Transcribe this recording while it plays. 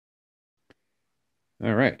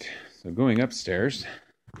All right, so going upstairs,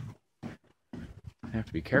 I have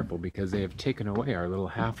to be careful because they have taken away our little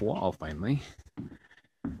half wall finally.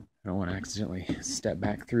 I don't want to accidentally step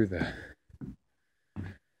back through the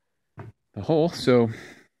hole, so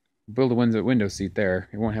build a window seat there.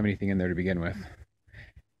 It won't have anything in there to begin with.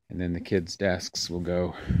 And then the kids' desks will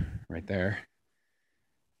go right there.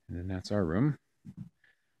 And then that's our room.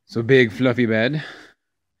 So big fluffy bed,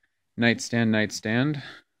 nightstand,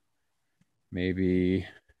 maybe,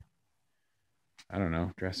 I don't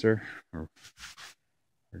know, dresser or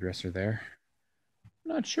dresser there.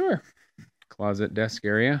 Not sure. Closet, desk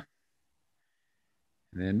area,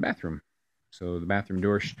 and then bathroom. So the bathroom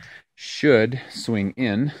door should swing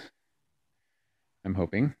in, I'm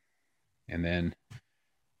hoping. And then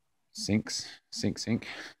sink.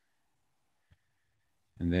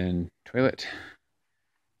 And then toilet,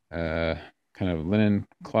 kind of linen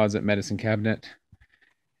closet, medicine cabinet,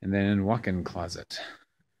 and then walk-in closet.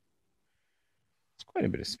 It's quite a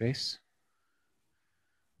bit of space.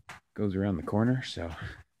 Goes around the corner, so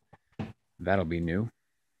that'll be new.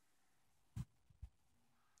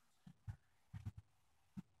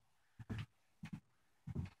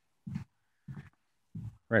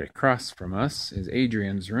 Right across from us is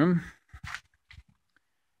Adrian's room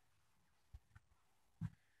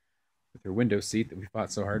with her window seat that we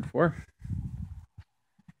fought so hard for.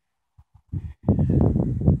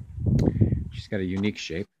 She's got a unique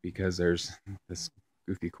shape because there's this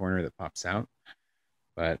goofy corner that pops out,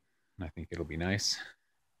 but I think it'll be nice.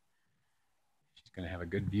 She's going to have a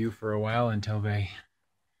good view for a while until they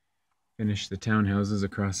finish the townhouses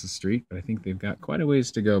across the street, but I think they've got quite a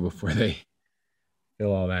ways to go before they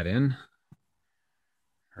fill all that in.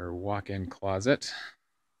 Her walk-in closet.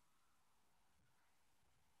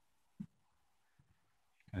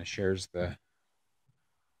 Kind of shares the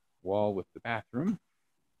wall with the bathroom.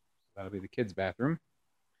 That'll be the kids' bathroom.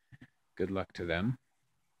 Good luck to them.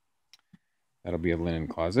 That'll be a linen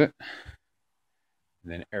closet.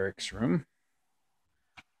 And then Eric's room,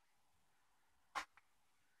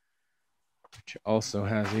 which also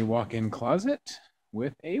has a walk-in closet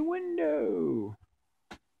with a window.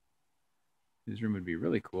 His room would be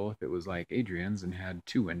really cool if it was like Adrian's and had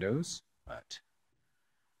 2 windows, but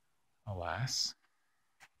alas.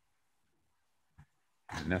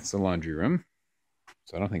 And that's the laundry room.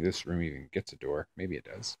 So I don't think this room even gets a door. Maybe it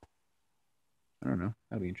does. I don't know.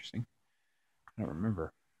 That'll be interesting. I don't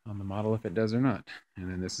remember on the model if it does or not. And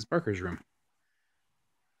then this is Parker's room.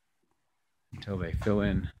 Until they fill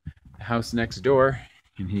in the house next door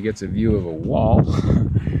and he gets a view of a wall,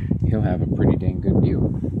 he'll have a pretty dang good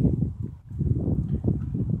view.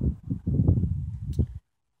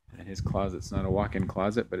 And his closet's not a walk-in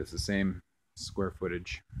closet, but it's the same square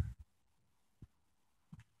footage.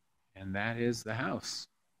 And that is the house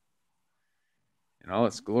in all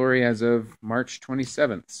its glory as of March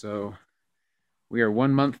 27th. So we are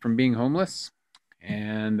 1 month from being homeless,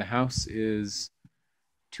 and the house is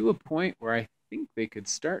to a point where I think they could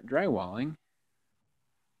start drywalling.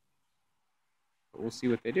 But we'll see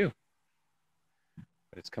what they do.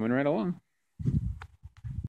 But it's coming right along.